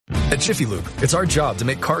At Jiffy Lube, it's our job to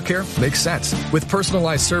make car care make sense. With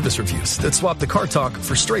personalized service reviews that swap the car talk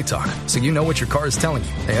for straight talk, so you know what your car is telling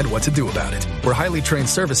you and what to do about it. Where highly trained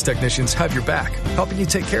service technicians have your back, helping you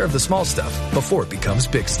take care of the small stuff before it becomes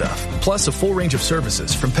big stuff. Plus a full range of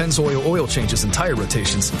services from Pennzoil oil changes and tire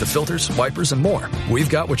rotations to filters, wipers, and more. We've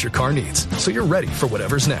got what your car needs, so you're ready for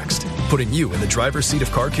whatever's next. Putting you in the driver's seat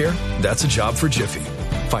of car care? That's a job for Jiffy.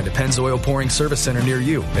 Find a Pennzoil pouring service center near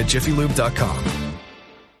you at jiffylube.com.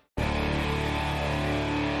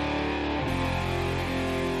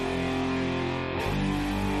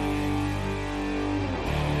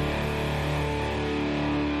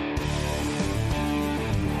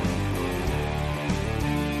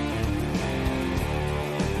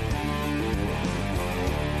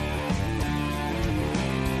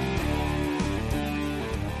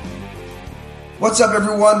 What's up,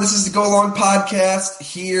 everyone? This is the Go Long Podcast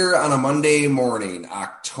here on a Monday morning,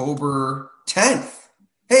 October 10th.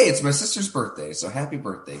 Hey, it's my sister's birthday, so happy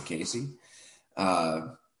birthday, Casey.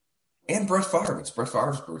 And Brett Favre. It's Brett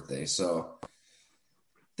Favre's birthday, so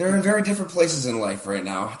they're in very different places in life right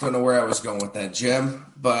now. Don't know where I was going with that,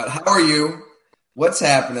 Jim, but how are you? What's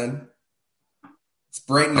happening? It's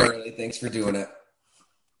bright and early. Thanks for doing it.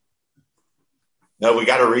 No, we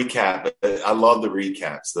got to recap. I love the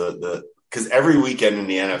recaps. Because every weekend in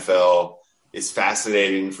the NFL is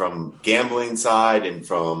fascinating from gambling side and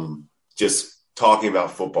from just talking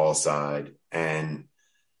about football side. And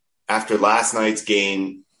after last night's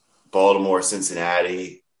game, Baltimore,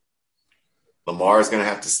 Cincinnati, Lamar is going to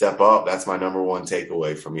have to step up. That's my number one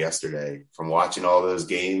takeaway from yesterday, from watching all those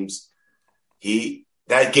games.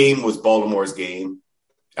 That game was Baltimore's game.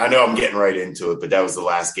 I know I'm getting right into it, but that was the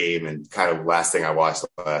last game and kind of last thing I watched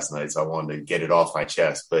last night. So I wanted to get it off my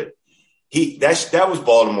chest. But that was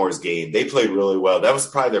Baltimore's game. They played really well. That was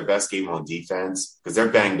probably their best game on defense because they're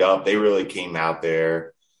banged up. They really came out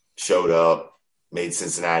there, showed up, made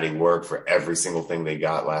Cincinnati work for every single thing they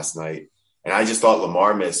got last night. And I just thought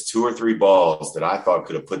Lamar missed 2 or 3 balls that I thought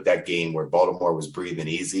could have put that game where Baltimore was breathing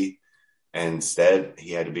easy. And instead,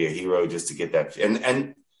 he had to be a hero just to get that.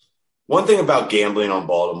 And one thing about gambling on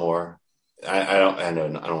Baltimore, I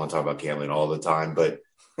don't want to talk about gambling all the time, but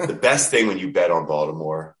the best thing when you bet on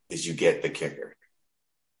Baltimore is you get the kicker.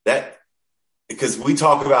 Because we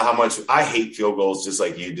talk about how much I hate field goals just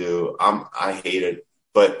like you do. I hate it.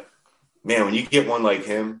 But man, when you get one like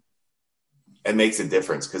him, it makes a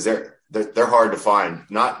difference because they're hard to find.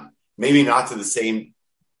 Maybe not to the same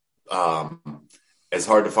as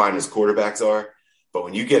hard to find as quarterbacks are. But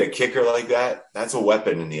when you get a kicker like that, that's a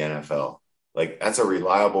weapon in the NFL. Like that's a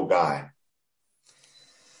reliable guy.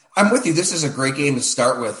 I'm with you. This is a great game to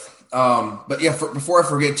start with. But yeah, before I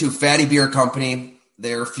forget too, Fatty Beer Company,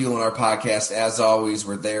 they're fueling our podcast. As always,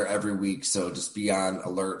 we're there every week. So just be on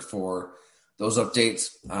alert for those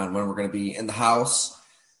updates on when we're going to be in the house.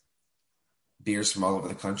 Beers from all over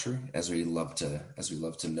the country, as we love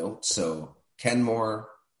to note. So Kenmore,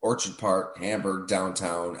 Orchard Park, Hamburg,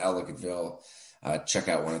 downtown, Ellicottville, check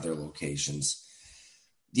out one of their locations.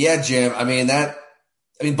 Yeah, Jim.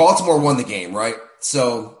 Baltimore won the game, right?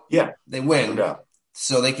 So yeah, they win. No doubt.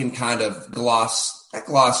 So they can kind of gloss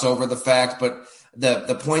over the fact, but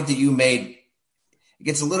the point that you made, it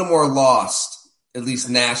gets a little more lost, at least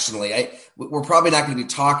nationally. We're probably not going to be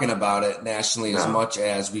talking about it nationally as much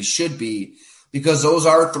as we should be, because those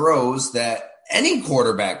are throws that any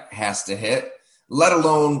quarterback has to hit, let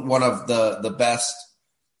alone one of the best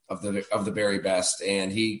of the very best.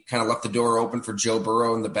 And he kind of left the door open for Joe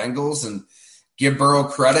Burrow and the Bengals, and give Burrow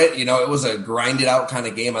credit. You know, it was a grinded out kind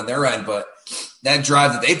of game on their end, but that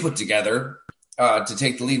drive that they put together to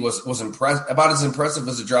take the lead was about as impressive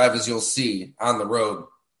as a drive as you'll see on the road.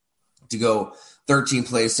 To go 13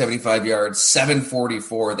 plays, 75 yards,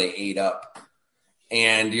 744 they ate up.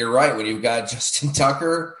 And you're right, when you've got Justin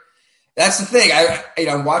Tucker, that's the thing.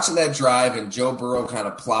 I'm watching that drive and Joe Burrow kind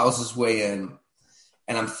of plows his way in,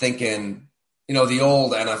 and I'm thinking, the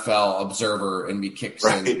old NFL observer in me kicks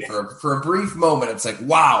in for a brief moment. It's like,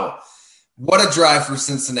 wow, what a drive for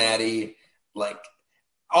Cincinnati. Like,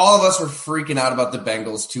 all of us were freaking out about the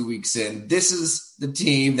Bengals 2 weeks in. This is the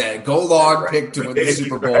team that Go Long picked to win the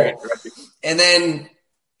Super Bowl. Right. And then,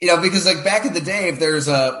 because like back in the day, if there's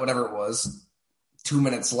whatever it was, 2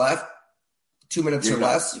 minutes left, 2 minutes or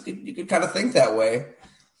less, you could kind of think that way.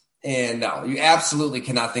 And no, you absolutely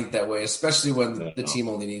cannot think that way, especially when the team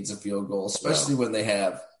only needs a field goal, especially when they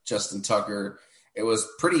have Justin Tucker. It was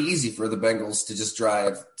pretty easy for the Bengals to just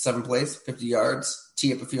drive 7 plays, 50 yards,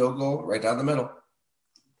 tee up a field goal right down the middle.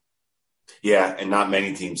 Yeah, and not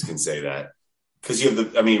many teams can say that. Because you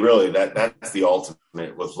have really, that's the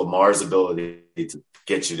ultimate with Lamar's ability to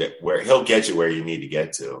get you to where he'll get you where you need to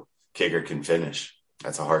get to. kicker can finish.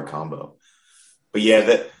 That's a hard combo. But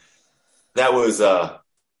yeah, that was I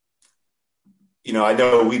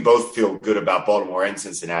know we both feel good about Baltimore and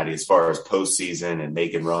Cincinnati as far as postseason and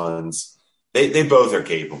making runs. They both are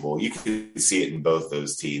capable. You can see it in both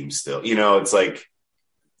those teams still. It's like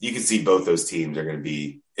you can see both those teams are going to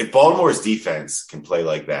be – if Baltimore's defense can play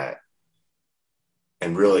like that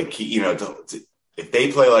and really if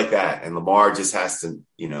they play like that and Lamar just has to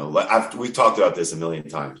 – we've talked about this a million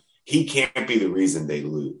times. He can't be the reason they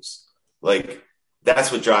lose. Like,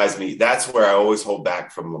 that's what drives me. That's where I always hold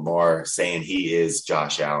back from Lamar saying he is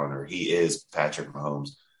Josh Allen or he is Patrick Mahomes.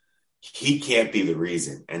 He can't be the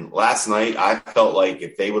reason. And last night, I felt like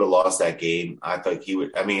if they would have lost that game, I thought he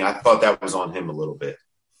would. I mean, I thought that was on him a little bit.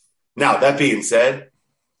 Now, that being said,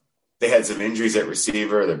 they had some injuries at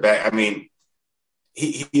receiver. They're back. I mean,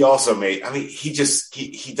 he also made. I mean, he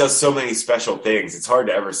does so many special things. It's hard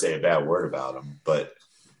to ever say a bad word about him. But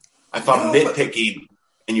if I'm nitpicking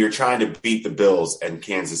and you're trying to beat the Bills and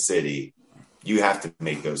Kansas City, you have to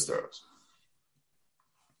make those throws.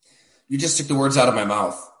 You just took the words out of my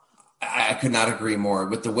mouth. I could not agree more.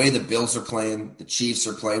 With the way the Bills are playing, the Chiefs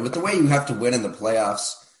are playing, with the way you have to win in the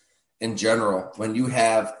playoffs in general, when you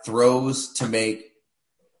have throws to make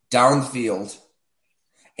down the field.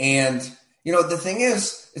 And, the thing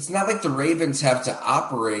is, it's not like the Ravens have to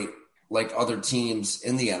operate like other teams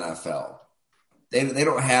in the NFL. They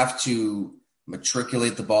don't have to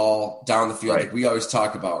matriculate the ball down the field like we always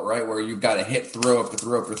talk about, right? Where you've got to hit throw after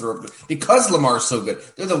throw after throw. Because Lamar's so good.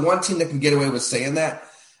 They're the one team that can get away with saying that.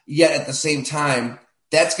 Yet at the same time,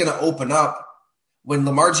 that's going to open up when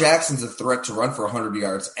Lamar Jackson's a threat to run for 100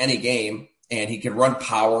 yards any game, and he can run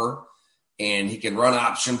power, and he can run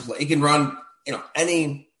option play. He can run,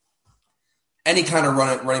 any kind of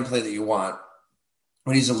running play that you want.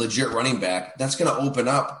 When he's a legit running back, that's going to open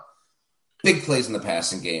up big plays in the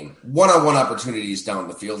passing game, one-on-one opportunities down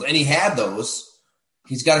the field, and he had those.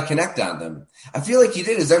 He's got to connect on them. I feel like he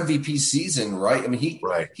did his MVP season, right? I mean,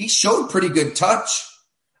 he showed pretty good touch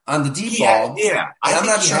on the deep ball. Yeah. I'm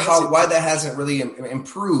not sure why that hasn't really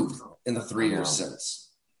improved in the 3 years since.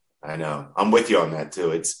 I know. I'm with you on that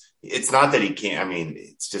too. It's not that he can't. I mean,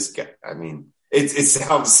 it's just. I mean, it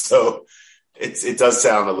sounds so. It does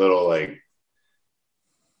sound a little like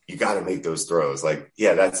you got to make those throws. Like,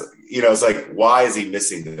 yeah, that's it's like, why is he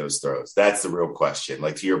missing those throws? That's the real question.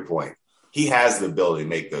 Like, to your point, he has the ability to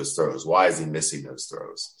make those throws. Why is he missing those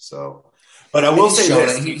throws? So. But I will say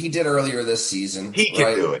this: he did earlier this season. He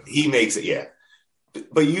can do it. He makes it. Yeah.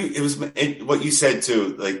 But what you said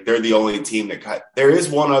too. Like, they're the only team that there is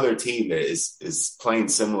one other team that is playing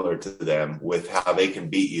similar to them with how they can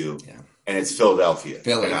beat you, and it's Philadelphia.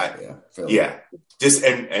 Philly. Yeah. Just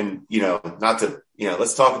and not to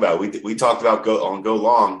let's talk about it. We talked about Go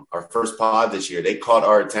Long, our first pod this year. They caught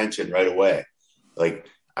our attention right away. Like,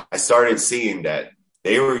 I started seeing that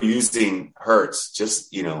they were using Hurts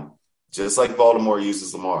just like Baltimore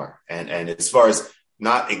uses Lamar. And as far as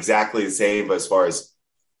not exactly the same, but as far as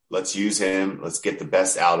let's use him, let's get the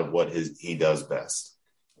best out of what he does best.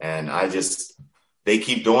 And they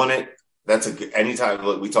keep doing it. That's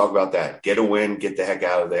anytime we talk about that, get a win, get the heck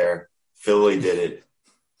out of there. Philly did it,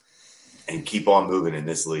 and keep on moving in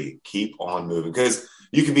this league. Keep on moving. Because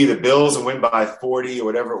you can be the Bills and win by 40 or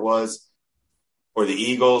whatever it was, or the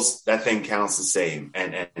Eagles, that thing counts the same.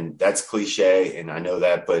 And that's cliche, and I know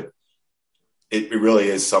that, but it really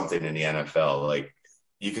is something in the NFL. Like,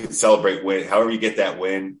 you can celebrate win. However you get that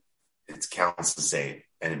win, it counts the same.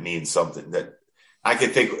 And it means something that I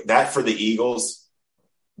could think that for the Eagles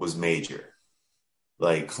was major.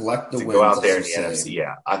 Like, collect the to wins, go out there in the NFC.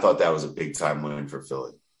 Yeah. I thought that was a big time win for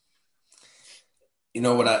Philly. You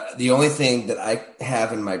know what? The only thing that I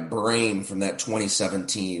have in my brain from that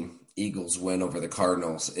 2017 Eagles win over the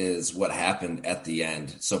Cardinals is what happened at the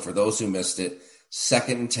end. So for those who missed it,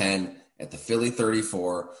 2nd and 10 at the Philly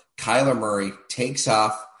 34, Kyler Murray takes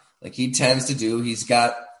off like he tends to do. He's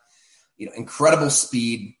got incredible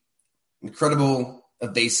speed, incredible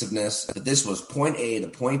evasiveness. But this was point A to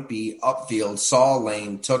point B, upfield, saw a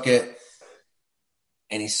lane, took it,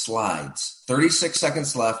 and he slides. 36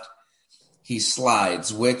 seconds left. He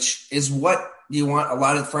slides, which is what you want a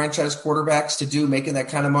lot of franchise quarterbacks to do, making that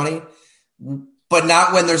kind of money. But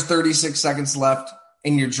not when there's 36 seconds left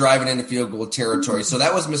and you're driving into field goal territory. So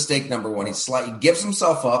that was mistake number one. He gives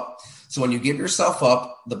himself up. So when you give yourself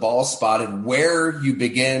up, the ball is spotted where you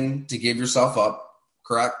begin to give yourself up,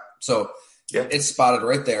 correct? So it's spotted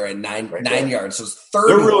right there at nine yards. So it's third.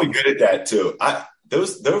 They're really good at that too.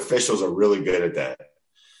 Those officials are really good at that.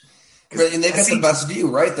 And they've got the best view,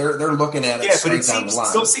 right? They're looking at it straight down the line.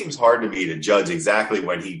 Still seems hard to me to judge exactly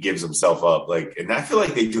when he gives himself up. And I feel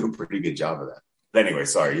like they do a pretty good job of that. But anyway,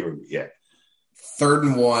 sorry, 3rd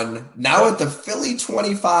and 1. Now at the Philly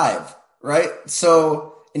 25, right?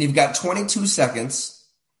 So, and you've got 22 seconds.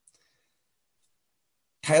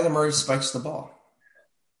 Kyler Murray spikes the ball.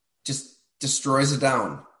 Just destroys it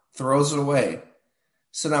down. Throws it away.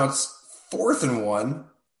 So now it's 4th and 1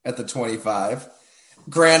 at the 25.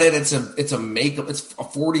 Granted, it's a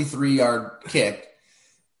 43-yard kick.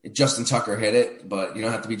 Justin Tucker hit it, but you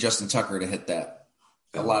don't have to be Justin Tucker to hit that.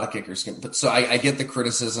 A lot of kickers can. But so I get the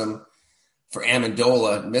criticism for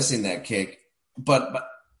Amendola missing that kick, but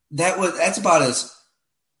that's about as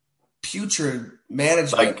putrid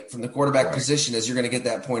management from the quarterback position as you're going to get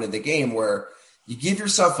that point of the game where you give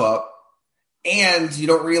yourself up and you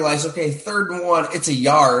don't realize, okay, 3rd and 1, it's a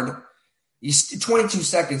yard. 22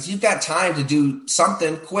 seconds. You've got time to do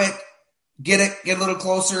something quick. Get a little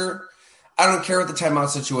closer. I don't care what the timeout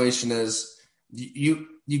situation is. You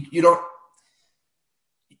don't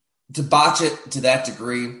to botch it to that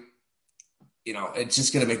degree. It's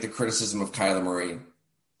just going to make the criticism of Kyler Murray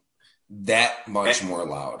that much more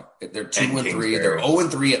loud. They're 2-3. They're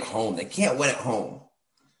 0-3 at home. They can't win at home.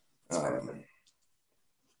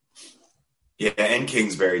 And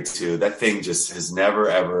Kingsbury too. That thing just has never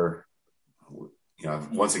ever.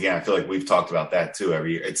 Once again, I feel like we've talked about that too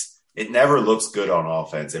every year. It never looks good on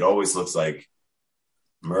offense. It always looks like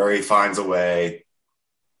Murray finds a way.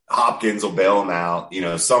 Hopkins will bail him out.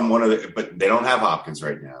 But they don't have Hopkins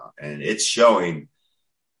right now, and it's showing.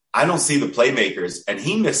 I don't see the playmakers, and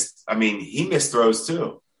he missed throws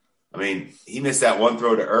too. He missed that one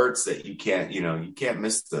throw to Ertz that you can't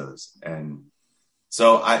miss those. And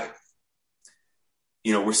so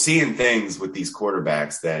we're seeing things with these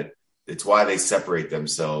quarterbacks that. It's why they separate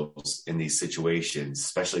themselves in these situations,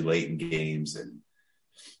 especially late in games. And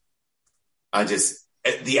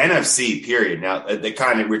the NFC period. Now we're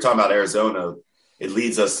talking about Arizona. It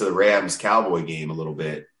leads us to the Rams Cowboy game a little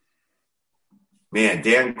bit. Man,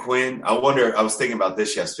 Dan Quinn. I was thinking about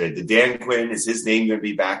this yesterday. Dan Quinn, is his name going to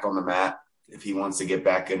be back on the map if he wants to get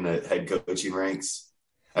back in the head coaching ranks?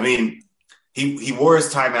 He wore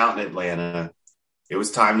his time out in Atlanta. It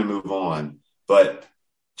was time to move on, but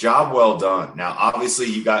job well done. Now, obviously,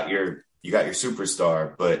 you got your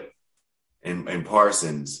superstar, but in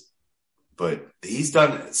Parsons, but he's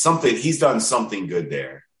done something. He's done something good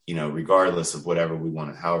there. Regardless of whatever we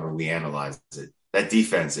want, however we analyze it, that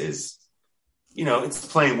defense is, it's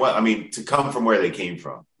playing well. To come from where they came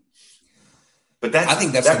from, but I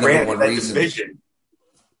think that's the number one reason. Division,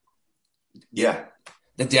 yeah,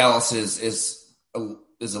 the Dallas is a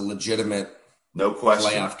legitimate, no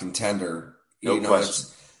question, playoff contender. No question.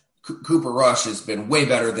 Cooper Rush has been way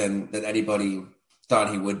better than anybody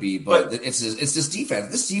thought he would be, but it's this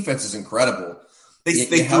defense. This defense is incrable.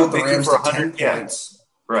 They held the Rams to 10 points.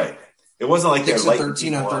 Right. It wasn't like they were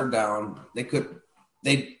 13 on 3rd down.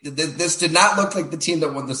 This did not look like the team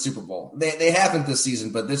that won the Super Bowl. They haven't this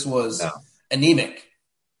season, but this was anemic.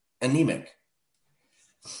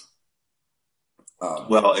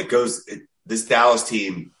 This Dallas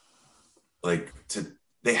team,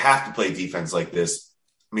 they have to play defense like this.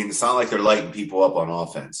 It's not like they're lighting people up on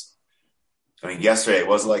offense. Yesterday, it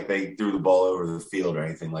wasn't like they threw the ball over the field or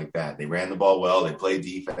anything like that. They ran the ball well. They played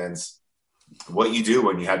defense. What you do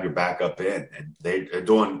when you have your backup in, and they're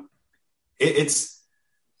doing it's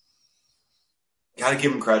got to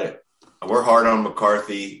give them credit. We're hard on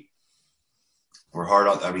McCarthy. We're hard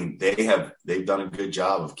on. They've done a good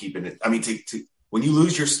job of keeping it. When you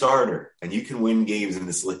lose your starter and you can win games in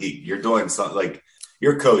this league, you're doing something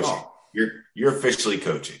you're coaching. Oh. You're officially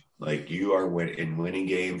coaching. You are winning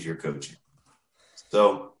games. You're coaching.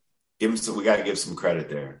 So we got to give some credit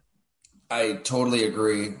there. I totally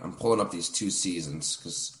agree. I'm pulling up these 2 seasons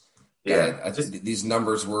because these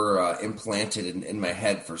numbers were implanted in my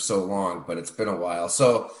head for so long, but it's been a while.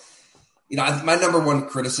 So, my number one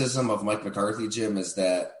criticism of Mike McCarthy, Jim, is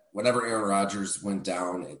that whenever Aaron Rodgers went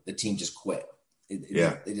down, the team just quit.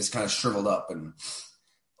 They just kind of shriveled up. And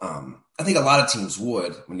I think a lot of teams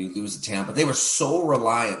would when you lose the talent, but they were so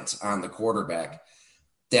reliant on the quarterback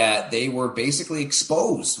that they were basically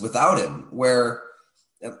exposed without him, where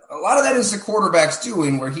a lot of that is the quarterback's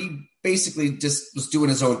doing, where he basically just was doing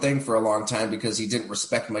his own thing for a long time because he didn't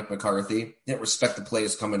respect Mike McCarthy, didn't respect the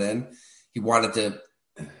plays coming in. He wanted to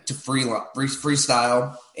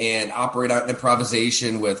freestyle and operate out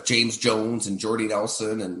improvisation with James Jones and Jordy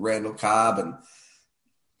Nelson and Randall Cobb and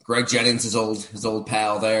Greg Jennings, his old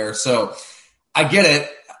pal there. So I get it,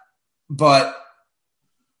 but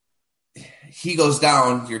he goes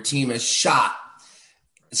down, your team is shot.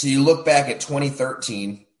 So you look back at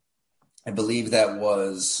 2013, I believe that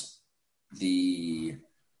was the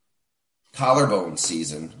collarbone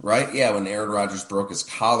season, right? Yeah, when Aaron Rodgers broke his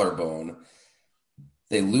collarbone.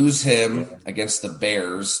 They lose him against the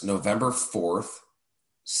Bears November 4th.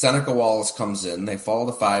 Seneca Wallace comes in. They fall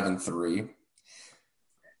to 5-3.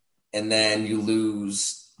 And then you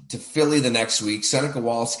lose to Philly the next week. Seneca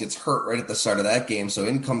Wallace gets hurt right at the start of that game. So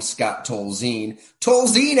in comes Scott Tolzien.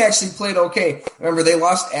 Tolzien actually played okay. Remember, they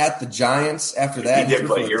lost at the Giants after that. He did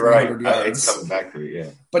play. You're right. It's coming back to it, yeah.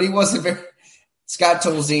 But he wasn't very – Scott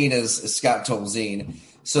Tolzien is Scott Tolzien.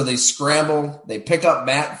 So they scramble. They pick up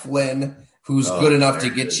Matt Flynn, who's good enough to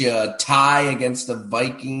get you a tie against the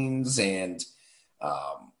Vikings, and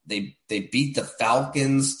they beat the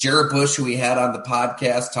Falcons. Jared Bush, who we had on the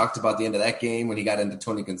podcast, talked about the end of that game when he got into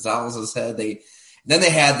Tony Gonzalez's head. Then they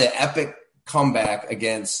had the epic comeback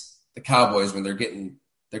against the Cowboys when they're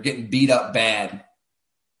getting beat up bad,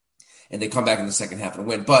 and they come back in the second half and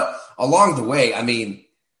win. But along the way, I mean,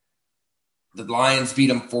 the Lions beat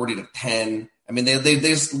them 40-10. I mean,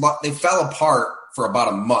 they fell apart for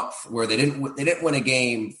about a month where they didn't win a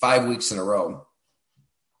game 5 weeks in a row.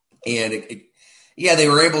 And they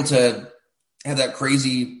were able to have that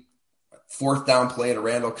crazy fourth down play to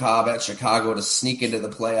Randall Cobb at Chicago to sneak into the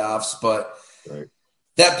playoffs. But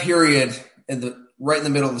that period right in the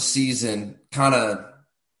middle of the season kind of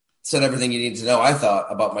said everything you need to know, I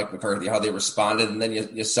thought, about Mike McCarthy, how they responded. And then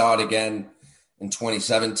you saw it again in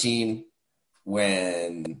 2017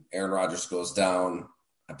 when Aaron Rodgers goes down.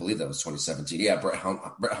 I believe that was 2017. Yeah, Brett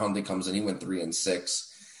Hundley comes in. He went 3-6.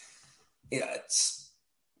 Yeah,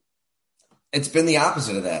 it's been the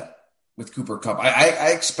opposite of that with Cooper Kupp.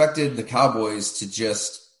 I expected the Cowboys to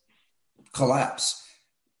just collapse.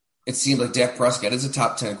 It seemed like Dak Prescott is a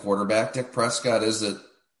top 10 quarterback. Dak Prescott is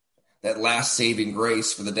that last saving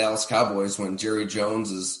grace for the Dallas Cowboys when Jerry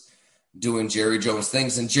Jones is doing Jerry Jones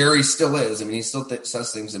things, and Jerry still is. I mean, he still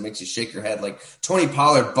says things that makes you shake your head. Like Tony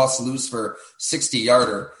Pollard busts loose for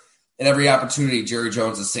 60-yarder, and every opportunity Jerry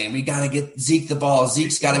Jones is saying, we got to get Zeke the ball.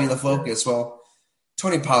 Zeke's got to be the focus. Well,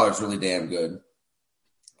 Tony Pollard's really damn good.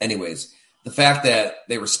 Anyways, the fact that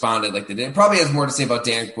they responded like they did probably has more to say about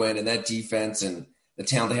Dan Quinn and that defense and the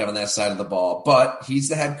talent they have on that side of the ball. But he's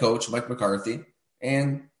the head coach, Mike McCarthy,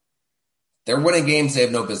 and they're winning games they have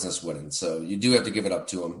no business winning. So you do have to give it up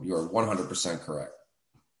to them. You're 100% correct.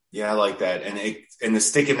 Yeah, I like that. And the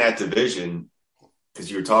stick in that division, because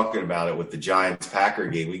you were talking about it with the Giants-Packer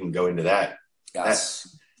game, we can go into that.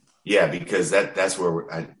 Yes. Because that's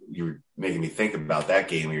where you were making me think about that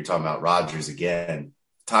game when you're talking about Rodgers again.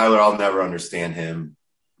 Tyler, I'll never understand him.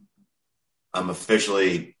 I'm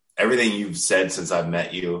officially – everything you've said since I've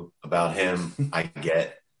met you about him, I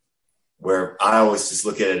get. Where I always just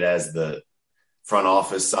look at it as the front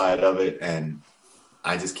office side of it, and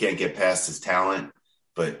I just can't get past his talent.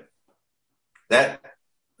 But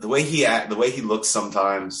the way he looks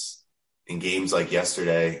sometimes in games like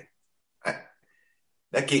yesterday,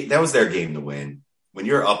 that was their game to win. When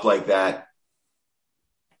you're up like that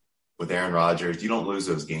with Aaron Rodgers, you don't lose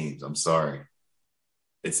those games. I'm sorry.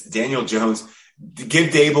 It's Daniel Jones. Give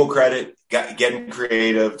Dable credit, getting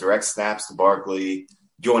creative, direct snaps to Barkley,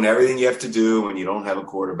 doing everything you have to do when you don't have a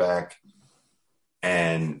quarterback.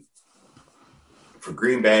 And for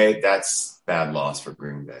Green Bay, that's bad loss for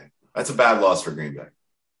Green Bay. That's a bad loss for Green Bay.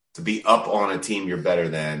 To be up on a team you're better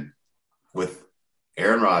than with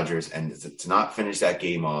Aaron Rodgers and to not finish that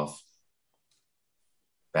game off,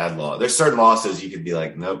 bad loss. There's certain losses you could be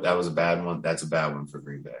like, nope, that was a bad one. That's a bad one for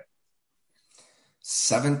Green Bay.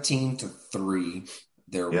 17-3.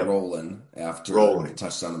 They're rolling after a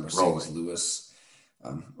touchdown to Mercedes Lewis.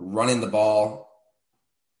 Running the ball.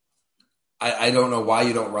 I don't know why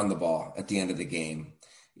you don't run the ball at the end of the game.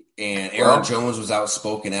 And Aaron Jones was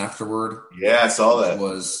outspoken afterward. Yeah, I saw that.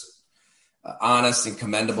 Was honest and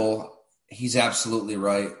commendable. He's absolutely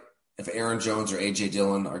right. If Aaron Jones or A.J.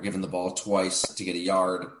 Dillon are given the ball twice to get a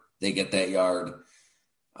yard, they get that yard.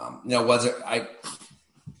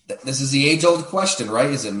 This is the age-old question, right?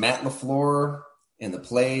 Is it Matt LaFleur and the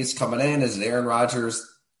plays coming in? Is it Aaron Rodgers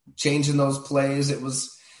changing those plays? It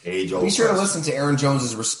was age-old. Be sure to listen to Aaron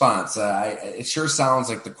Jones's response. It sure sounds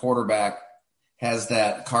like the quarterback has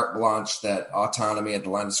that carte blanche, that autonomy at the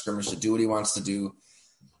line of scrimmage to do what he wants to do.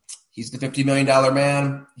 He's the $50 million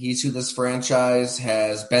man. He's who this franchise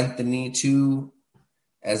has bent the knee to,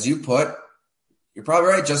 as you put. You're probably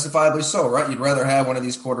right, justifiably so, right? You'd rather have one of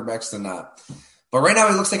these quarterbacks than not. But right now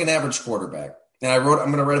he looks like an average quarterback. And I'm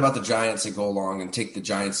going to write about the Giants and go along and take the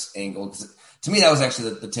Giants angle. Because to me, that was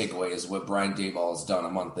actually the takeaway is what Brian Daboll has done a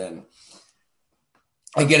month in.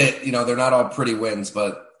 I get it. They're not all pretty wins,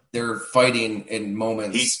 but they're fighting in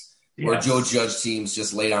moments where Joe Judge teams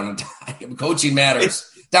just lay down and die. Coaching matters.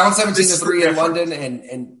 Down 17-3 in London,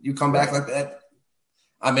 and you come back like that.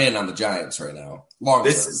 I'm in on the Giants right now.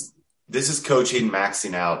 This is coaching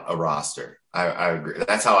maxing out a roster. I agree.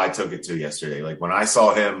 That's how I took it too yesterday. Like when I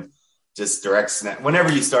saw him just direct snap.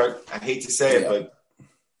 Whenever you start, I hate to say it, but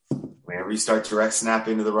whenever you start direct snap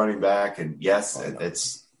into the running back, and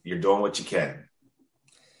you're doing what you can.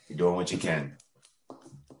 You're doing what you can.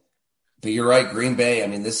 But you're right, Green Bay. I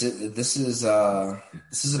mean, this is a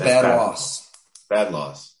bad loss. Bad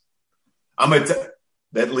loss.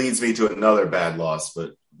 That leads me to another bad loss,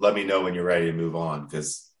 but let me know when you're ready to move on,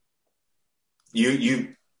 because where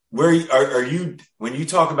are you when you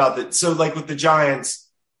talk about that? So like with the Giants,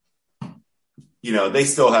 they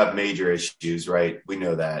still have major issues, right? We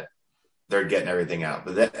know that they're getting everything out,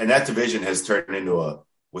 but that division has turned into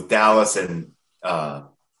with Dallas and the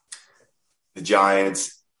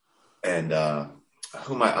Giants and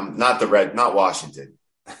I'm not Washington.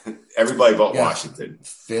 Everybody but Washington.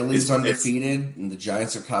 Philly's undefeated, and the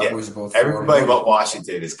Giants or Cowboys are both. Everybody but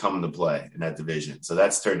Washington is coming to play in that division, so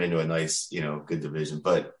that's turned into a nice, good division.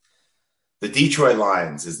 But the Detroit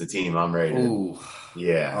Lions is the team I'm ready to. Ooh.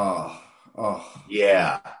 Yeah. Oh.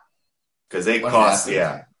 Yeah. Because they cost. Happened?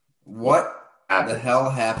 Yeah. What the hell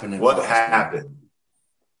happened? What happened?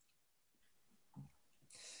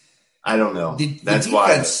 I don't know. That's why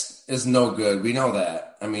the defense is no good. We know that.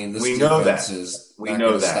 I mean, this defense is not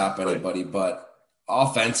going to stop anybody, but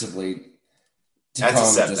offensively, that's a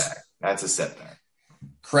setback. That's a setback.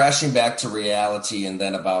 Crashing back to reality, and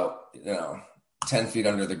then about 10 feet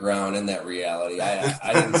under the ground in that reality.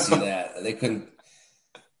 I didn't see that. They couldn't.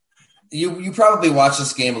 You probably watched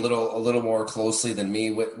this game a little more closely than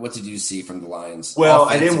me. What did you see from the Lions? Well,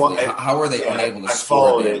 I didn't want. How were they unable to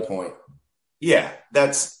score at that point? Yeah,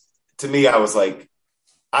 to me. I was like,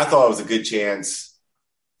 I thought it was a good chance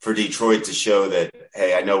for Detroit to show that,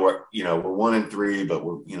 hey, I know we're 1-3, but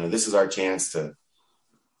we're this is our chance to,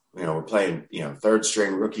 we're playing third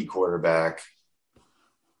string rookie quarterback.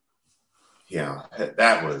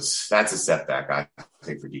 That's a setback, I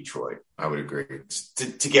think, for Detroit. I would agree.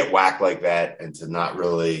 To get whacked like that and to not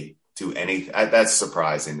really do anything, that's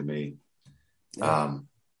surprising to me. Yeah.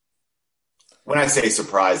 When I say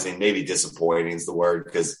surprising, maybe disappointing is the word,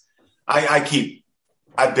 because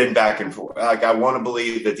I've been back and forth. Like, I want to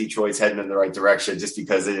believe that Detroit's heading in the right direction just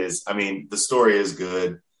because it is. I mean, the story is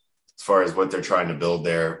good as far as what they're trying to build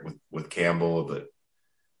there with Campbell, but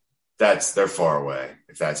they're far away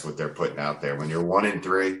if that's what they're putting out there. When you're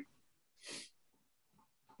 1-3,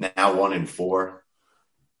 now 1-4,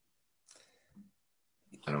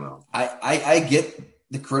 I don't know. I get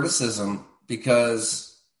the criticism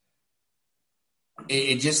because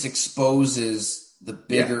it just exposes the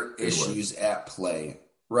bigger issues at play,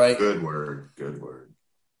 right? Good word.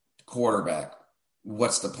 Quarterback.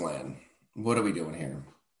 What's the plan? What are we doing here?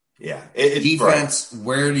 Yeah. Defense,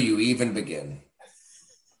 where do you even begin?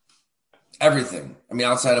 Everything. I mean,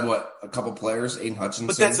 outside of a couple players, Aiden Hutchinson.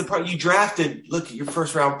 But that's the part you drafted. Look, your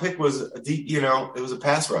first round pick was it was a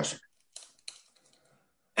pass rusher.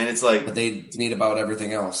 And it's like, but they need about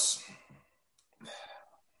everything else.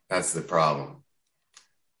 That's the problem.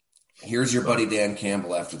 Here's your buddy Dan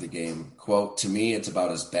Campbell after the game. Quote, "To me, it's about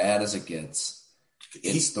as bad as it gets.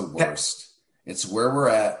 It's the worst. It's where we're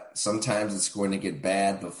at. Sometimes it's going to get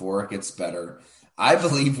bad before it gets better. I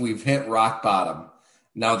believe we've hit rock bottom.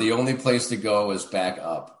 Now the only place to go is back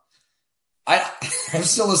up." I'm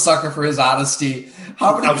still a sucker for his honesty.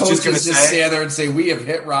 How many coaches just stand there and say, "We have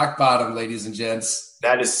hit rock bottom, ladies and gents"?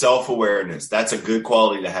 That is self-awareness. That's a good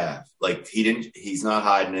quality to have. Like, he's not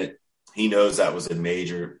hiding it. He knows that was a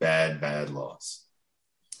major bad loss.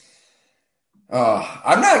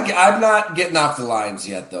 I'm not getting off the lines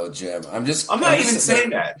yet, though, Jim. I'm not even saying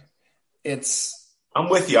that. I'm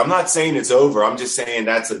with you. I'm not saying it's over. I'm just saying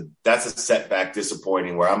that's a setback,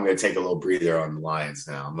 disappointing, where I'm going to take a little breather on the Lions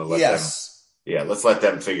now. I'm going to let them. Yeah, let's let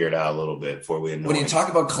them figure it out a little bit before we annoy. When you talk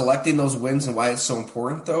about collecting those wins and why it's so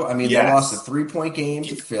important, though, I mean, they lost a 3-point game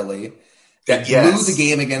to Philly. That blew the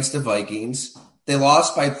game against the Vikings. They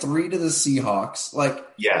lost by 3 to the Seahawks.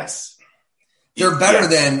 They're better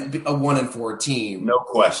than a 1-4 team. No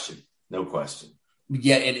question.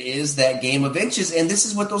 Yet it is that game of inches, and this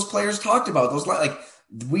is what those players talked about.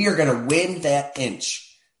 We are going to win that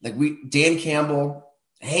inch. Dan Campbell,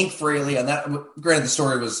 Hank Fraley, and that. Granted, the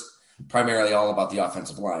story was primarily all about the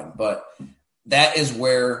offensive line, but that is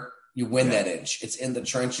where you win that inch. It's in the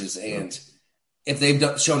trenches, and if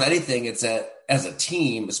they've shown anything, it's that as a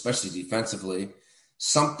team, especially defensively,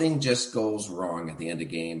 something just goes wrong at the end of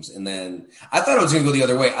games. And then I thought it was going to go the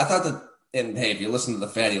other way. I thought that and hey, if you listen to the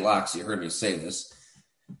Fatty Locks, you heard me say this.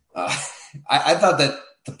 I thought that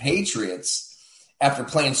the Patriots, after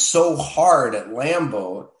playing so hard at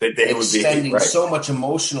Lambeau, that they extending would be, right. so much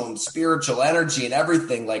emotional and spiritual energy and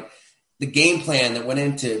everything, like the game plan that went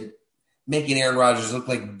into making Aaron Rodgers look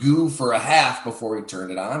like goo for a half before he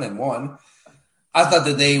turned it on and won. I thought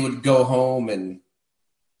that they would go home and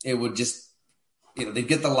it would just, they'd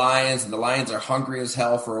get the Lions, and the Lions are hungry as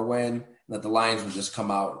hell for a win, and that the Lions would just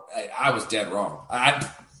come out. I was dead wrong. I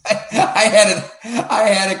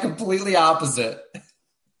had it completely opposite.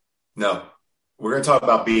 No, we're going to talk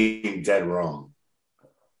about being dead wrong.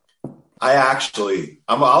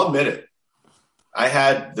 I'll admit it. I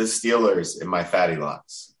had the Steelers in my Fatty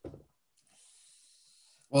Locks.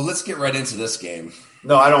 Well, let's get right into this game.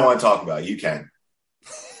 No, I don't want to talk about it. You can.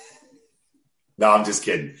 No, I'm just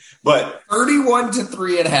kidding. But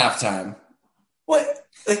 31-3 at halftime. What?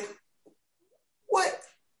 Like,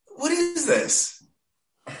 what is this?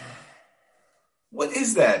 What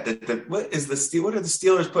is that? What are the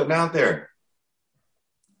Steelers putting out there?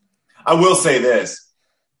 I will say this.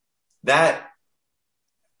 That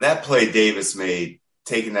play Davis made,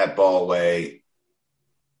 taking that ball away,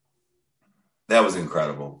 that was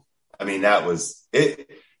incredible. I mean, that was it.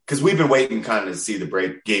 Because we've been waiting kind of to see the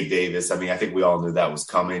break, Gabe Davis. I mean, I think we all knew that was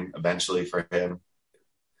coming eventually for him.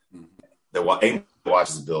 Anyone who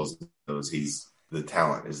watches the Bills knows the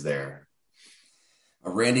talent is there. A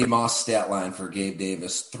Randy Moss stat line for Gabe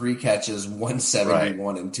Davis: 3 catches,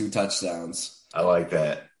 171, and 2 touchdowns. I like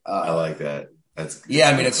that. That's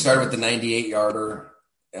I mean, it started with the 98-yarder.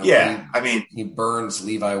 He burns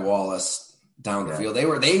Levi Wallace down the field.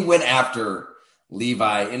 They went after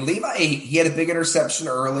Levi, and Levi, he had a big interception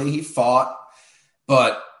early. He fought,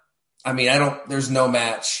 but I mean, there's no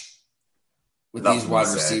match with these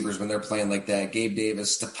wide receivers when they're playing like that. Gabe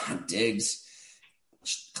Davis, Stephon Diggs,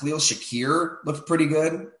 Khalil Shakir looked pretty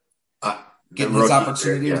good. Getting his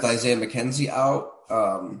opportunity with Isaiah McKenzie out.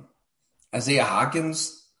 Isaiah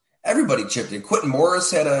Hawkins, everybody chipped in. Quentin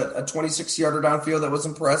Morris had a 26-yarder downfield that was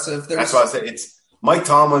impressive. That's what I said. It's Mike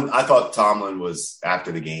Tomlin. I thought Tomlin was,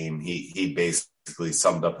 after the game, he basically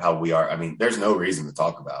summed up how we are. I mean, there's no reason to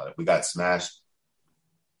talk about it. We got smashed.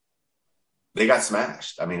 They got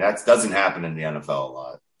smashed. I mean, that doesn't happen in the NFL a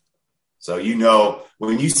lot. So,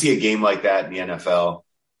 when you see a game like that in the NFL,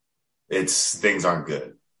 things aren't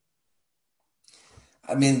good.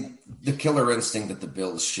 I mean, the killer instinct that the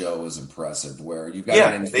Bills show is impressive, where you've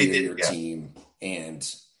got an inferior team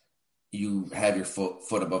and you have your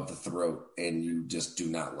foot above the throat and you just do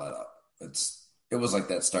not let up. It was like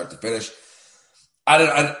that start to finish.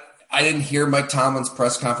 I didn't hear Mike Tomlin's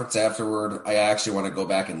press conference afterward. I actually want to go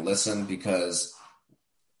back and listen, because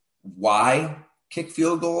why kick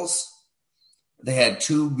field goals? They had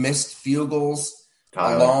 2 missed field goals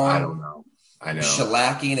along. I don't know. I know.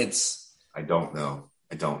 Shellacking. I don't know.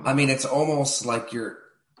 I mean, it's almost like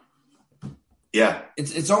Yeah.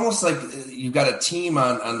 It's almost like you've got a team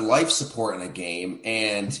on life support in a game,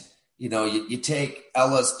 and you take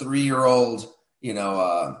Ella's 3-year-old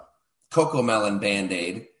Cocoa Melon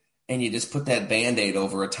Band-Aid, and you just put that Band-Aid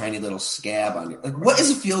over a tiny little scab on you. Like, what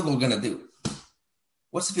is a field goal going to do?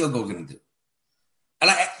 What's the field goal going to do?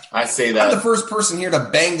 And I say that I'm the first person here to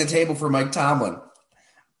bang the table for Mike Tomlin.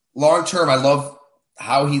 Long term, I love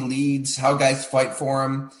how he leads, how guys fight for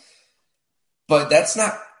him, but that's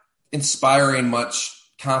not inspiring much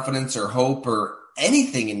confidence or hope or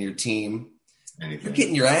anything in your team. You're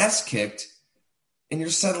getting your ass kicked, and you're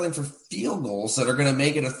settling for field goals that are going to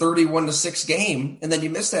make it a 31-6 game, and then you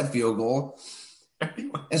miss that field goal.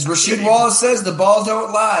 As Rasheed Wallace says, the ball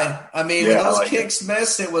don't lie. I mean, when those kicks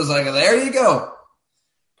missed, it was like, there you go.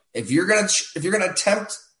 If you're gonna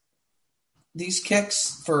attempt these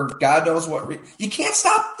kicks for God knows what you can't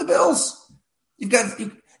stop the Bills.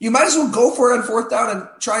 You might as well go for it on 4th down and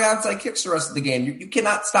try onside kicks the rest of the game. You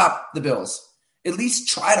cannot stop the Bills. At least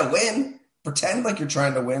try to win. Pretend like you're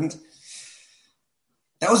trying to win.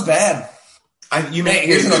 That was bad.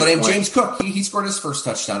 Here's another name, James Cook. He scored his first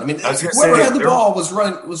touchdown. I mean, whoever had the ball was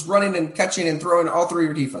running and catching and throwing all through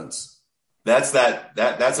your defense. That's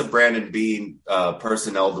a Brandon Beane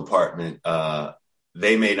personnel department.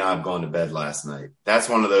 They may not have gone to bed last night. That's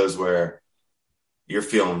one of those where you're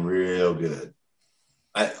feeling real good.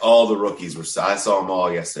 All the rookies I saw them all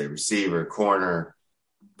yesterday. Receiver, corner,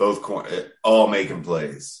 both corner, all making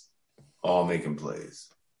plays.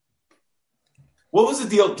 What was the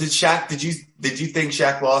deal? Did you think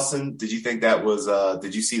Shaq Lawson? Did you think that was?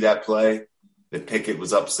 Did you see that play? That Pickett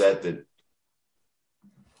was upset that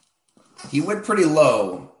he went pretty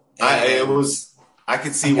low. I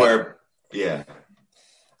could see where. Yeah.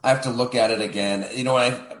 I have to look at it again. You know,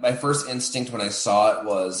 my first instinct when I saw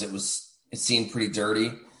it seemed pretty dirty.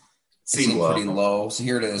 It seemed pretty low. So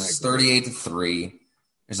here it is, 38-3.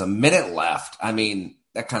 There's a minute left. I mean,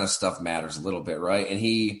 that kind of stuff matters a little bit, right? And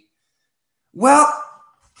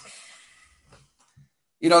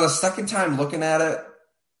the second time looking at it,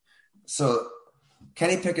 so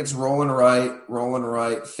Kenny Pickett's rolling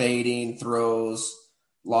right, fading, throws.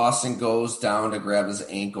 Lawson goes down to grab his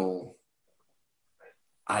ankle.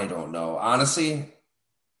 I don't know. Honestly,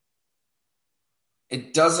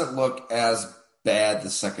 it doesn't look as bad the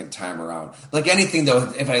second time around. Like anything,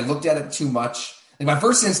 though, if I looked at it too much, like my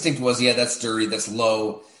first instinct was, yeah, that's dirty, that's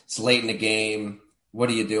low, it's late in the game. What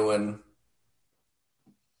are you doing?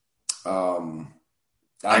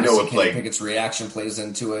 I know what Kenny Pickett's reaction plays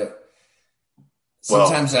into it.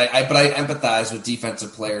 Sometimes I empathize with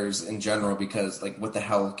defensive players in general because, like, what the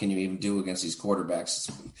hell can you even do against these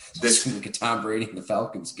quarterbacks? This like a Tom Brady in the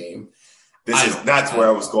Falcons game. That's where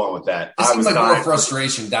I was going with that. It seems like more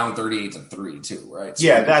frustration down 38-3 too, right? So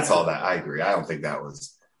yeah, that's all that. I agree. I don't think that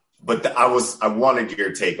was, but I wanted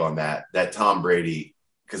your take on that Tom Brady,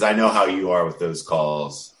 because I know how you are with those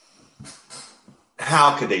calls.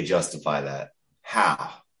 How could they justify that?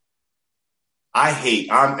 How?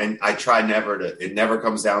 And I try it never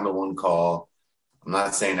comes down to one call. I'm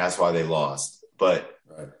not saying that's why they lost, but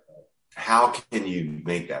how can you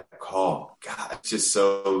make that call? God,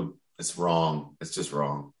 it's wrong. It's just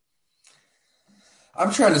wrong.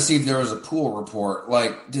 I'm trying to see if there was a pool report.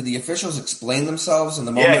 Like, did the officials explain themselves in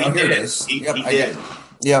the moment? Yeah, here it is. He did.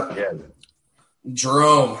 Yep. Yeah.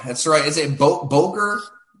 Jerome. That's right. Is it Boger?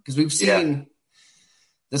 Because we've seen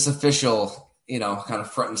this official, kind of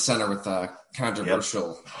front and center with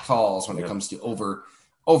controversial calls when it comes to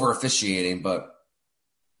over officiating. But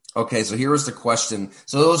okay, so here was the question.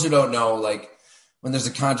 So those who don't know, like when there's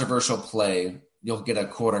a controversial play, you'll get a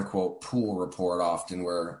quote unquote pool report often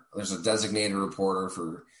where there's a designated reporter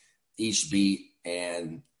for each beat,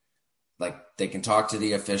 and like they can talk to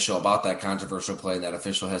the official about that controversial play, and that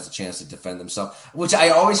official has a chance to defend themselves, which I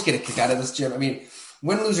always get a kick out of this, Jim. I mean,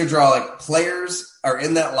 win, lose, or draw, like players are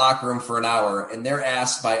in that locker room for an hour and they're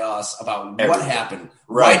asked by us about what happened.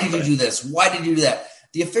 Right. Why did you do this? Why did you do that?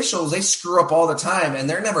 The officials, they screw up all the time and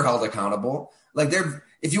they're never held accountable. Like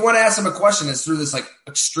if you want to ask them a question, it's through this like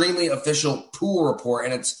extremely official pool report,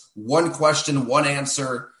 and it's one question, one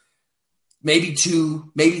answer, maybe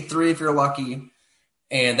two, maybe three if you're lucky.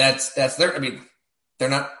 And that's their, I mean, they're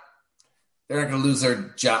not going to lose their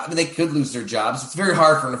job. I mean, they could lose their jobs. It's very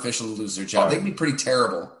hard for an official to lose their job. They can be pretty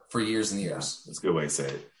terrible for years and years. That's a good way to say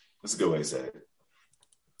it.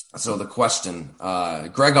 So the question,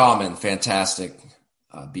 Greg Allman, fantastic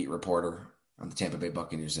beat reporter on the Tampa Bay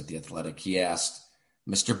Buccaneers at The Athletic. He asked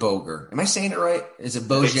Mr. Boger. Am I saying it right? Is it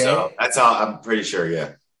Boger? So. That's all. I'm pretty sure,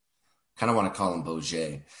 yeah. Kind of want to call him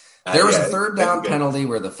Boger. There was a third down penalty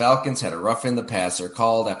where the Falcons had a roughing the passer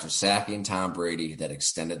called after sacking Tom Brady that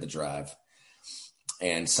extended the drive.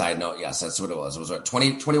 And side note, yes, that's what it was. It was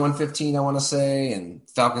 21-15, I want to say. And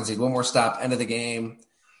Falcons need one more stop, end of the game.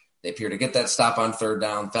 They appear to get that stop on third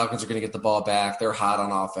down. Falcons are going to get the ball back. They're hot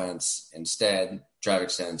on offense. Instead, drive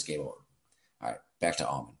extends, game over. All right, back to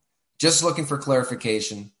Allman. Just looking for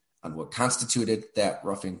clarification on what constituted that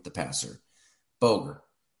roughing the passer. Boger.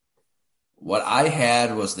 What I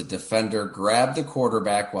had was the defender grab the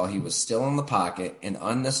quarterback while he was still in the pocket and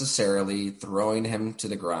unnecessarily throwing him to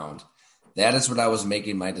the ground. That is what I was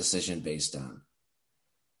making my decision based on.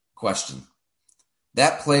 Question.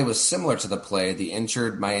 That play was similar to the play the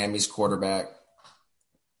injured Miami's quarterback,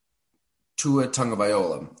 Tua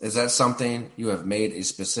Tagovailoa. Is that something you have made a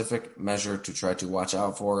specific measure to try to watch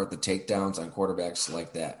out for, the takedowns on quarterbacks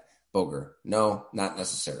like that? Boger. No, not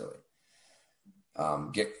necessarily.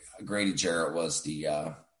 Grady Jarrett was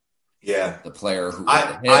the player who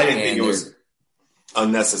I didn't think it was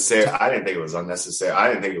unnecessary. I didn't think it was unnecessary. I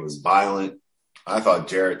didn't think it was violent. I thought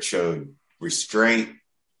Jarrett showed restraint.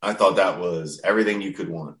 I thought that was everything you could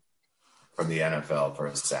want from the NFL for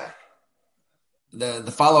a sack.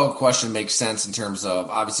 The follow-up question makes sense in terms of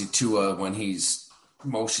obviously Tua, when he's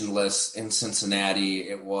motionless in Cincinnati,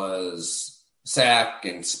 it was sack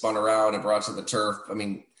and spun around and brought to the turf. I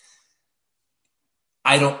mean,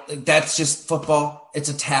 that's just football. It's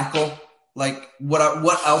a tackle. Like what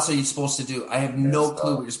else are you supposed to do? I have no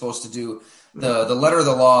clue what you're supposed to do. The letter of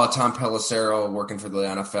the law, Tom Pelissero, working for the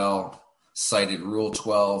NFL, cited Rule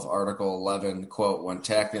 12, Article 11, quote, when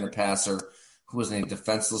tackling a passer who was in a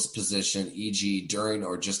defenseless position, e.g. during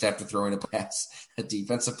or just after throwing a pass, a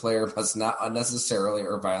defensive player must not unnecessarily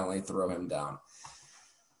or violently throw him down.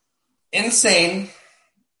 Insane.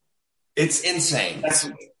 It's insane.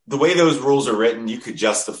 the way those rules are written, you could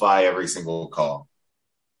justify every single call.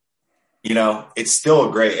 It's still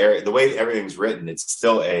a gray area. The way everything's written, it's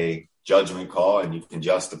still a judgment call, and you can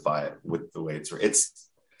justify it with the way it's written.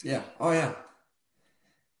 Yeah. Oh, yeah.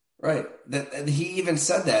 Right. He even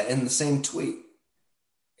said that in the same tweet.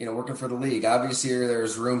 Working for the league. Obviously,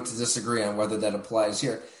 there's room to disagree on whether that applies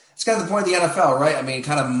here. It's kind of the point of the NFL, right? I mean,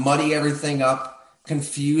 kind of muddy everything up,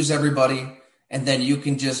 confuse everybody, and then you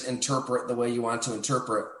can just interpret the way you want to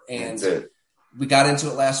interpret. And that's it. We got into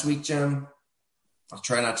it last week, Jim. I'll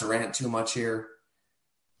try not to rant too much here.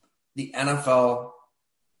 The NFL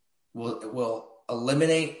will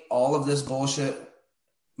eliminate all of this bullshit,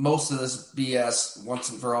 most of this BS once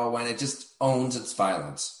and for all when it just owns its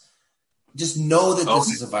violence. Just know that this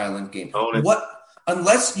is a violent game.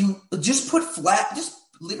 Unless you just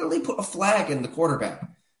literally put a flag in the quarterback.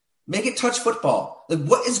 Make it touch football. Like,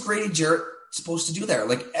 what is Grady Jarrett supposed to do there?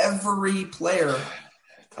 Like, every player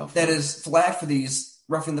that is flagged for these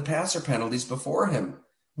roughing the passer penalties before him,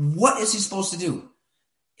 what is he supposed to do?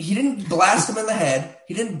 He didn't blast him in the head.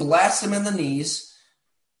 He didn't blast him in the knees.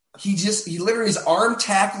 He literally is arm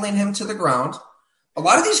tackling him to the ground. A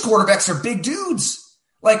lot of these quarterbacks are big dudes.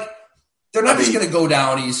 Like, they're not just going to go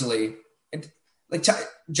down easily. Like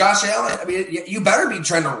Josh Allen, I mean, you better be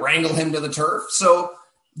trying to wrangle him to the turf. So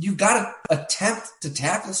you've got to attempt to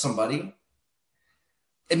tackle somebody.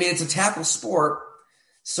 I mean, it's a tackle sport.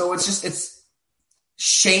 So it's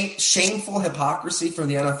shameful hypocrisy from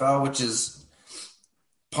the NFL, which is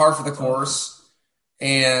par for the course.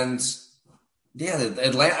 And yeah,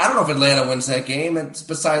 Atlanta, I don't know if Atlanta wins that game. It's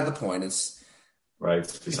beside the point. It's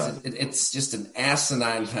just an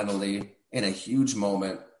asinine penalty in a huge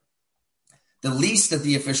moment. The least that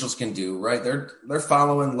the officials can do, right? They're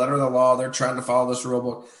following letter of the law. They're trying to follow this rule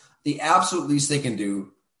book. The absolute least they can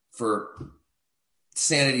do for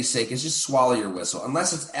sanity's sake is just swallow your whistle.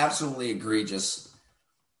 Unless it's absolutely egregious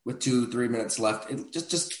with 2-3 minutes left,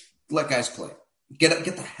 just let guys play. Get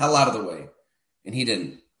the hell out of the way. And he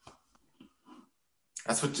didn't.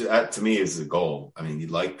 That's what that to me is the goal. I mean, you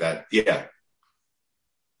like that. Yeah.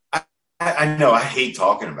 I know I hate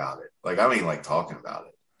talking about it. Like, I don't even like talking about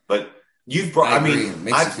it. But you've brought, it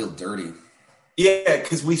makes you feel dirty. Yeah,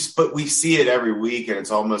 because we see it every week, and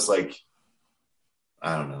it's almost like,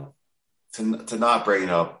 I don't know, to not bring it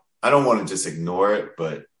up. I don't want to just ignore it,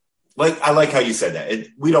 but I like how you said that.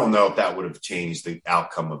 We don't know if that would have changed the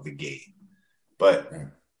outcome of the game, but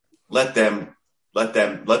let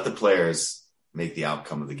the players make the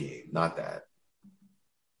outcome of the game, not that.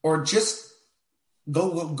 Or just go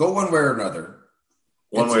one way or another.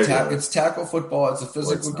 It's tackle football. It's a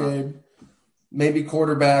physical game. Maybe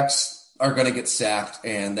quarterbacks are going to get sacked,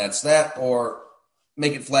 and that's that. Or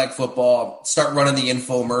make it flag football. Start running the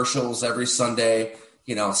infomercials every Sunday.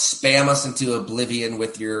 Spam us into oblivion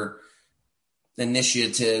with your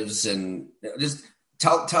initiatives, and just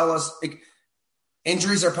tell us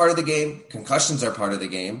injuries are part of the game. Concussions are part of the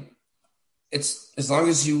game. It's as long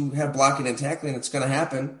as you have blocking and tackling, it's going to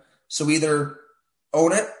happen. So either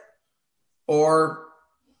own it, or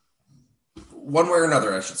one way or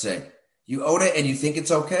another, I should say. You own it and you think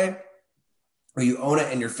it's okay, or you own it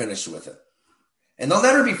and you're finished with it. And they'll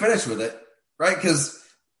never be finished with it, right? Because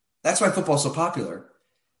that's why football's so popular.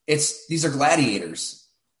 These are gladiators.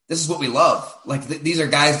 This is what we love. Like, these are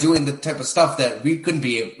guys doing the type of stuff that we wouldn't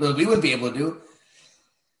be able to do.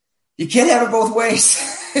 You can't have it both ways.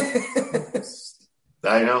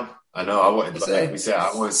 I know. Like we said,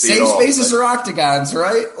 I want to see same it all. Spaces or octagons,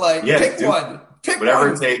 right? Like, pick one. Pick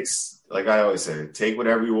whatever one. It takes. Like I always say, take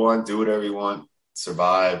whatever you want, do whatever you want,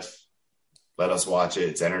 survive. Let us watch it.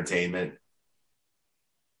 It's entertainment.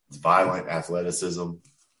 It's violent athleticism.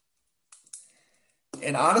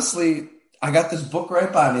 And honestly, I got this book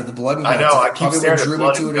right by me, The Blood and Guts. I know. I keep probably staring what at drew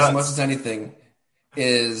Blood me to and it Guts. as much as anything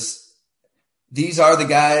is these are the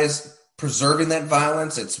guys preserving that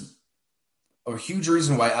violence. It's a huge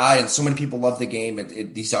reason why I and so many people love the game.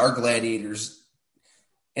 These are gladiators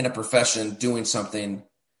in a profession doing something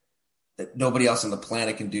that nobody else on the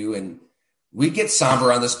planet can do. And we get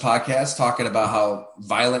somber on this podcast talking about how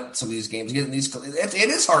violent some of these games get. It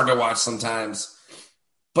is hard to watch sometimes,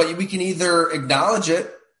 but we can either acknowledge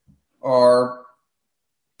it or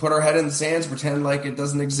put our head in the sands, pretend like it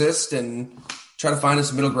doesn't exist, and try to find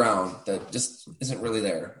this middle ground that just isn't really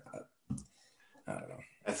there. I don't know.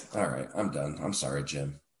 All right, I'm done. I'm sorry,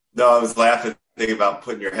 Jim. No, I was laughing thinking about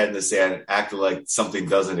putting your head in the sand and acting like something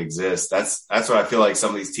doesn't exist. That's what I feel like some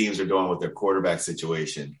of these teams are doing with their quarterback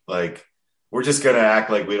situation. Like, we're just going to act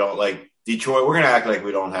like we don't, like Detroit, we're going to act like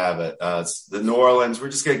we don't have it. The New Orleans, we're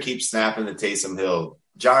just going to keep snapping to Taysom Hill.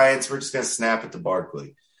 Giants, we're just going to snap it to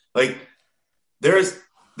Barkley. Like, there's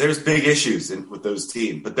there's big issues with those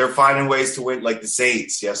teams, but they're finding ways to win, like the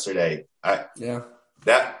Saints yesterday.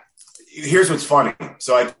 Here's what's funny.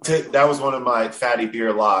 So that was one of my fatty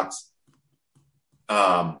beer locks.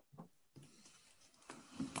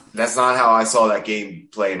 That's not how I saw that game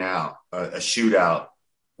playing out. A shootout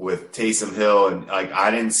with Taysom Hill, and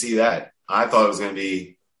I didn't see that. I thought it was going to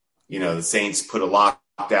be, the Saints put a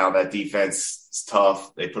lockdown. That defense is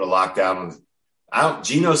tough. They put a lockdown on.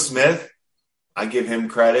 Geno Smith, I give him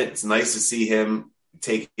credit. It's nice to see him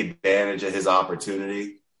take advantage of his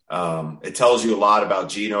opportunity. It tells you a lot about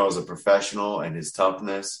Geno as a professional and his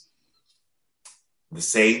toughness. The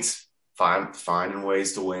Saints finding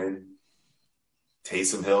ways to win.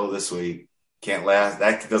 Taysom Hill this week can't last.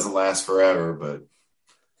 That doesn't last forever, but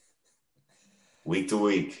week to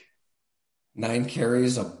week. 9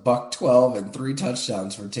 carries, $112, and 3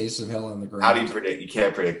 touchdowns for Taysom Hill on the ground. How do you predict? You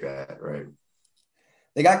can't predict that, right?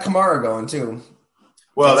 They got Kamara going too.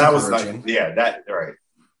 Well, that was like, right.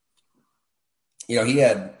 He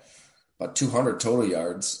had about 200 total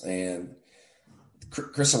yards, and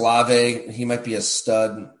Chris Olave, he might be a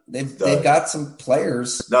stud. They've got some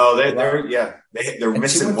players. No, they're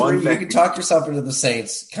missing one thing. You can talk yourself into the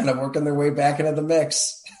Saints, kind of working their way back into the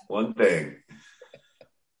mix. One thing.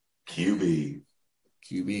 QB.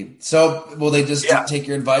 So will they just take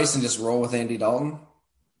your advice and just roll with Andy Dalton?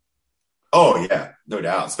 Oh yeah, no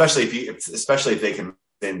doubt. Especially if they can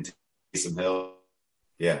win Taysom Hill.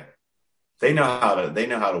 Yeah, they know how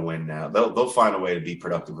to win now. They'll find a way to be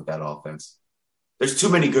productive with that offense. There's too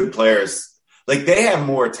many good players. Like, they have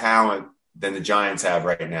more talent than the Giants have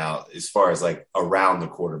right now, as far as like around the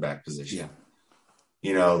quarterback position.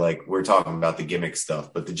 Yeah. Like, we're talking about the gimmick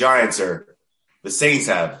stuff, but the Saints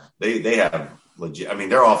have legit. I mean,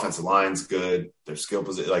 their offensive line's good. Their skill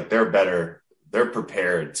position, like, they're better. They're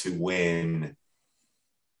prepared to win.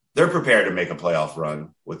 They're prepared to make a playoff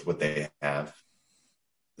run with what they have.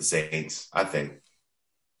 The Saints, I think.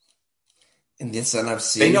 In this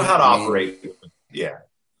NFC, they know how to operate. Yeah.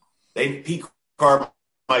 Pete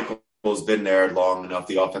Carmichael's been there long enough,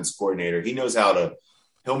 the offense coordinator. He knows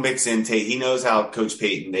he'll mix in he knows how Coach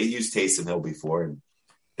Payton, they used Taysom Hill before, and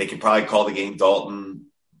they can probably call the game Dalton,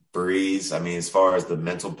 Breeze. I mean, as far as the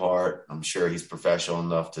mental part, I'm sure he's professional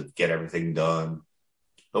enough to get everything done.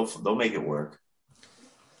 They'll make it work.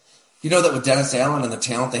 You know that with Dennis Allen and the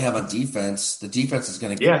talent they have on defense, the defense is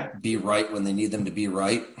going to be right when they need them to be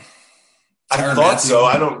right. I thought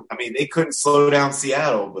so. They couldn't slow down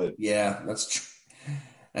Seattle, but yeah, that's true.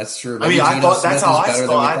 That's true. Maybe I thought that's how I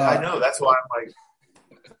thought. I know. That's why I'm like,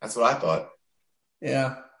 that's what I thought.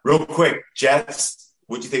 Yeah. Real quick, Jets.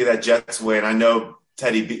 What'd you think of that Jets win? I know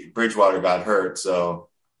Teddy Bridgewater got hurt, so.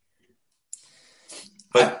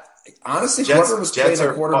 But honestly, whoever was playing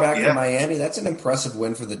the quarterback in Miami, that's an impressive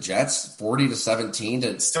win for the Jets. 40-17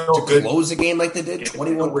 to close a game like they did.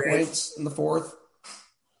 21 points in the fourth.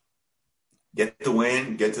 Get the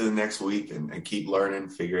win, get to the next week, and keep learning,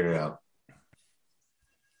 figuring it out.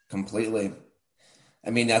 Completely. I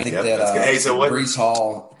mean, I think Breece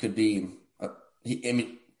Hall could be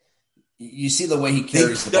you see the way he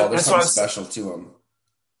carries the ball. There's something special to him.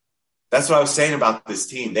 That's what I was saying about this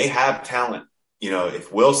team. They have talent.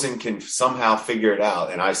 If Wilson can somehow figure it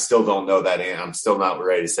out, and I still don't know that, and I'm still not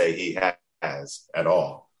ready to say he has at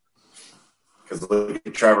all. Because look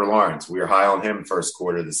at Trevor Lawrence. We were high on him first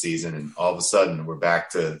quarter of the season, and all of a sudden we're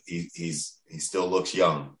back to he still looks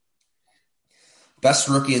young. Best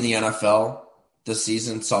rookie in the NFL this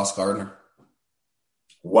season, Sauce Gardner.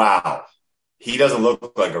 Wow. He doesn't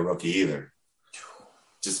look like a rookie either.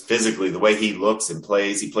 Just physically, the way he looks and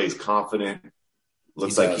plays, he plays confident.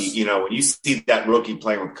 Looks like when you see that rookie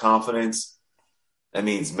playing with confidence, that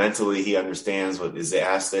means mentally he understands what is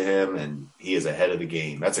asked of him, and he is ahead of the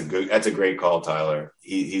game. That's a great call, Tyler.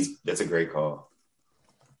 That's a great call.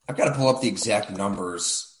 I've got to pull up the exact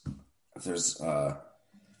numbers. If there's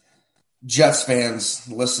Jets fans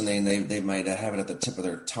listening, they might have it at the tip of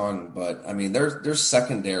their tongue, but I mean, their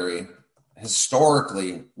secondary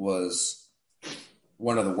historically was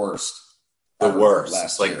one of the worst. The worst.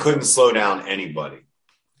 Last year. Couldn't slow down anybody.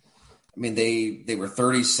 I mean, they were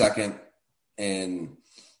 32nd in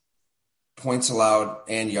points allowed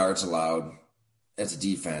and yards allowed as a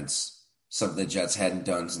defense, something the Jets hadn't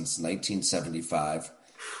done since 1975.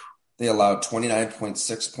 They allowed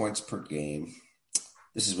 29.6 points per game.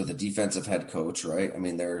 This is with a defensive head coach, right? I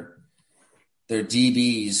mean, their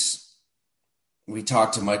DBs. We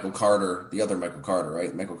talked to Michael Carter, the other Michael Carter,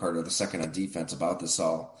 right? Michael Carter, the second on defense, about this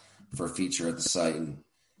all for a feature at the site. And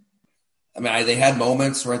I mean, they had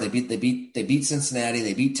moments where they beat Cincinnati,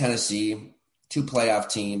 they beat Tennessee, 2 playoff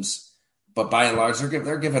teams, But by and large,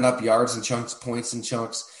 they're giving up yards and chunks, points and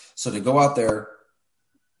chunks. So to go out there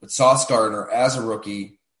with Sauce Gardner as a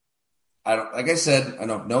rookie, like I said, I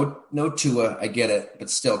know no Tua, I get it, but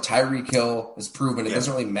still Tyreek Hill has proven it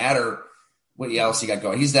doesn't really matter what else you got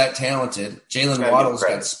going. He's that talented. Jalen Waddle's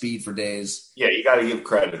got speed for days. Yeah, you got to give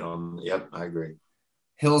credit on. Yep, I agree.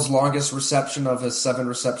 Hill's longest reception of his 7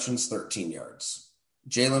 receptions, 13 yards.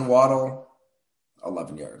 Jalen Waddle,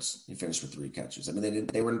 11 yards. He finished with 3 catches. I mean,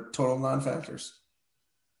 they were total non-factors.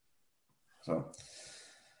 So,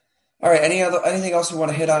 all right. Anything else we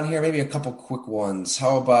want to hit on here? Maybe a couple quick ones.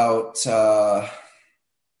 How about the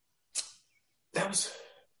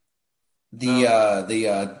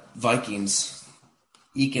Vikings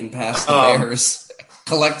eking past the Bears,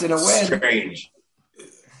 collecting a win? Strange.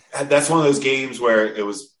 That's one of those games where it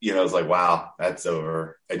was like, wow, that's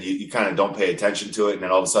over. And you kind of don't pay attention to it. And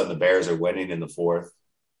then all of a sudden the Bears are winning in the 4th.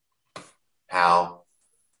 How?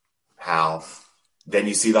 Then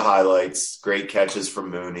you see the highlights, great catches from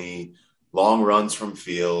Mooney, long runs from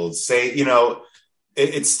Fields.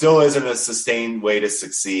 It still isn't a sustained way to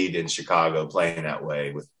succeed in Chicago playing that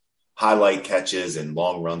way with highlight catches and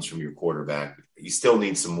long runs from your quarterback. You still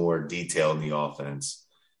need some more detail in the offense.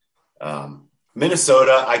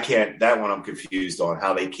 Minnesota, that one I'm confused on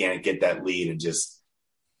how they can't get that lead and just,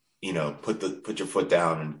 put your foot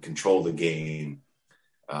down and control the game.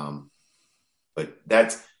 But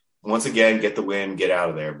that's, once again, get the win, get out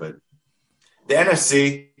of there. But the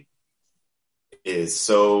NFC is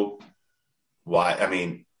so wide. I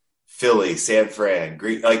mean, Philly, San Fran,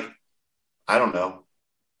 I don't know.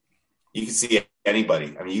 You can see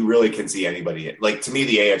anybody. I mean, you really can see anybody. Like, to me,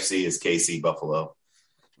 the AFC is KC, Buffalo.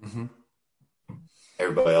 Mm-hmm.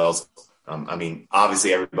 Everybody else,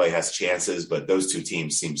 obviously everybody has chances, but those 2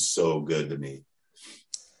 teams seem so good to me.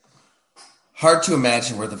 Hard to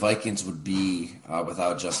imagine where the Vikings would be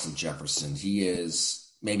without Justin Jefferson. He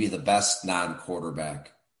is maybe the best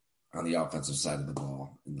non-quarterback on the offensive side of the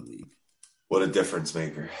ball in the league. What a difference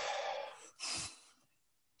maker.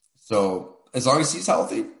 So as long as he's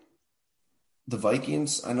healthy, the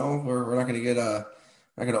Vikings, I know we're not going to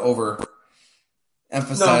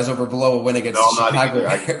overblow a win against the Chicago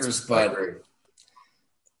Bears, but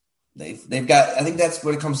they've got, I think that's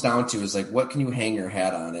what it comes down to is like, what can you hang your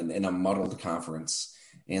hat on in a muddled conference?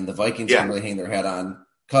 And the Vikings can really hang their hat on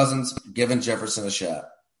Cousins, giving Jefferson a shot.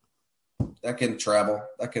 That can travel.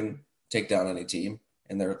 That can take down any team.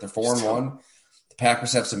 And they're 4-1. The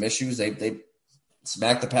Packers have some issues. They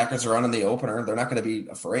smacked the Packers around in the opener. They're not going to be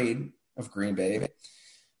afraid of Green Bay.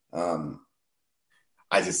 We'll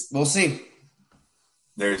see.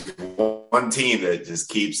 There's one team that just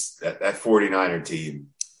keeps that 49er team.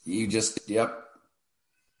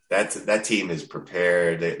 That team is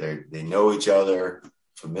prepared. They know each other,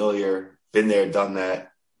 familiar, been there, done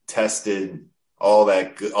that, tested, all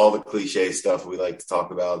the cliche stuff we like to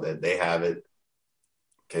talk about. That they have it.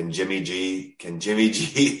 Can Jimmy G?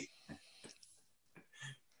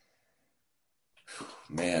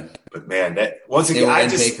 Man, that once again,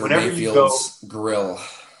 Baker whenever Mayfield's you go grill.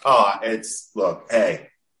 Oh, hey,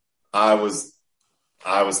 I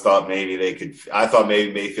thought maybe they could. I thought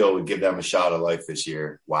maybe Mayfield would give them a shot of life this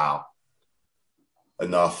year. Wow,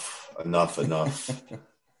 enough.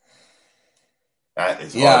 That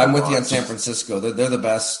is. Yeah, I'm with you on San Francisco. They're the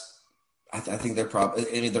best. I think they're probably.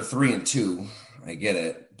 I mean, they're 3-2. I get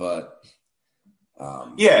it, but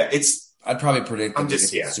I'd probably predict.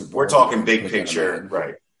 We're talking big picture,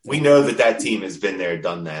 right? We know that team has been there,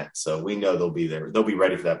 done that, so we know they'll be there. They'll be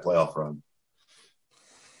ready for that playoff run.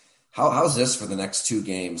 How's this for the next 2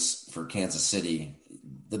 games for Kansas City?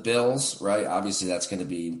 The Bills, right? Obviously, that's going to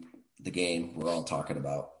be the game we're all talking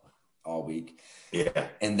about all week. Yeah.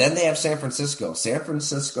 And then they have San Francisco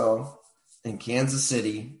and Kansas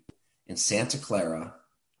City and Santa Clara,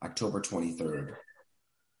 October 23rd.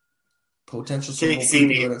 Potential Super Bowl KC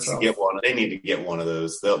needs to get one. They need to get one of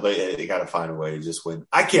those. They got to find a way to just win.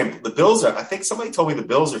 The Bills are. I think somebody told me the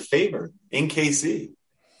Bills are favored in KC.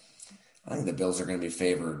 I think the Bills are going to be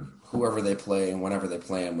favored whoever they play and whenever they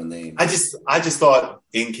play them. I just thought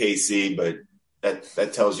in KC, but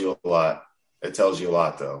that tells you a lot. It tells you a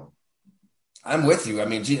lot, though. I'm with you. I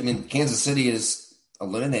mean, Kansas City is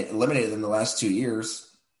eliminated in the last 2 years.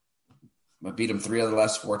 I beat them 3 out of the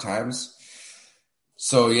last 4 times.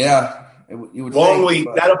 So yeah. You would long week.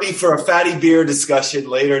 That'll be for a fatty beer discussion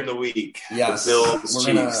later in the week. Yes, the Bills,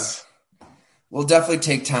 Chiefs. We'll definitely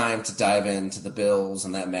take time to dive into the Bills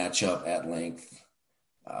and that matchup at length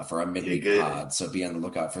for our midweek pod. So be on the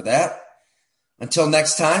lookout for that. Until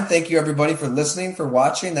next time, thank you everybody for listening, for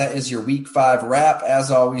watching. That is your Week 5 wrap.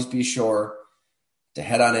 As always, be sure to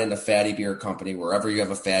head on into Fatty Beer Company, wherever you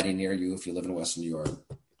have a Fatty near you, if you live in Western New York.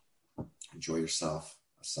 Enjoy yourself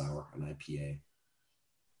a sour, an IPA,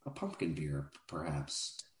 a pumpkin beer,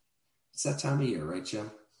 perhaps. It's that time of year, right,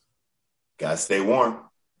 Jim? Gotta stay warm.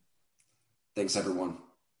 Thanks, everyone.